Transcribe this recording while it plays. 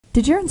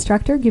Did your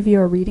instructor give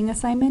you a reading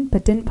assignment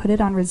but didn't put it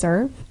on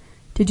reserve?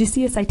 Did you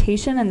see a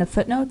citation in the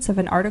footnotes of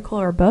an article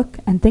or book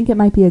and think it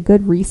might be a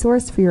good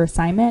resource for your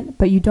assignment,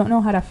 but you don't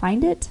know how to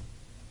find it?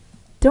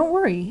 Don't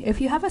worry, if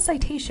you have a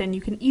citation,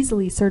 you can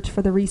easily search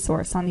for the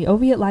resource on the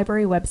Oviatt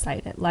Library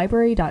website at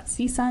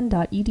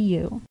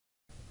library.csun.edu.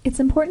 It's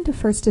important to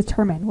first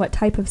determine what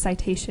type of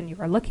citation you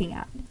are looking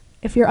at.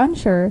 If you're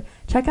unsure,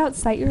 check out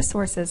Cite Your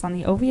Sources on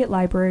the Oviatt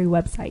Library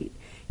website.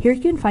 Here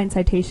you can find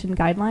citation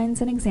guidelines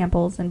and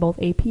examples in both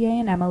APA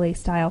and MLA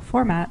style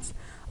formats,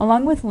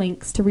 along with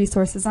links to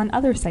resources on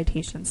other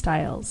citation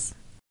styles.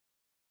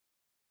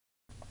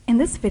 In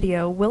this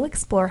video, we'll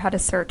explore how to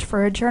search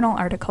for a journal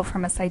article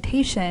from a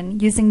citation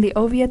using the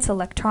Oviatt's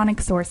electronic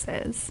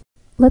sources.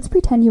 Let's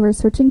pretend you are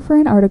searching for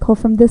an article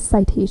from this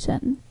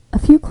citation. A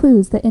few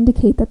clues that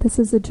indicate that this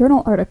is a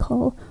journal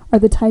article are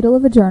the title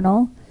of a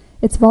journal,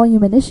 its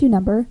volume and issue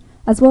number,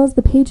 as well as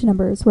the page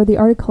numbers where the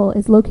article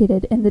is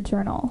located in the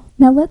journal.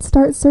 Now let's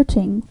start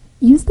searching.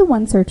 Use the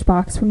One Search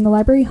box from the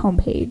library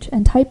homepage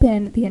and type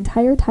in the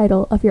entire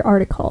title of your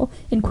article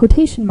in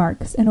quotation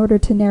marks in order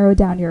to narrow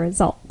down your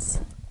results.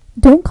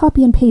 Don't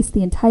copy and paste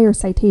the entire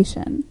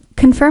citation.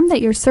 Confirm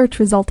that your search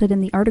resulted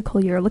in the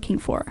article you're looking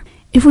for.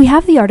 If we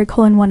have the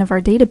article in one of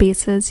our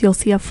databases, you'll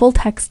see a full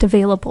text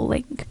available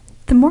link.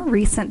 The more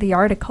recent the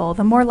article,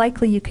 the more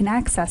likely you can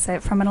access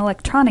it from an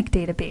electronic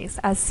database,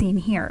 as seen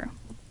here.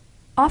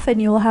 Often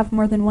you will have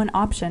more than one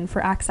option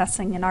for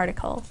accessing an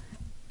article.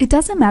 It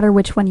doesn't matter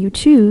which one you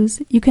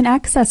choose, you can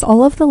access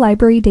all of the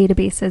library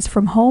databases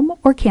from home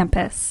or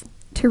campus.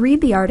 To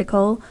read the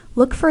article,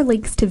 look for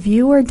links to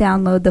view or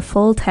download the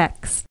full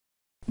text.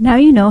 Now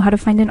you know how to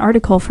find an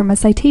article from a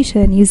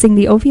citation using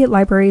the Oviatt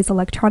Library's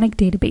electronic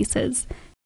databases.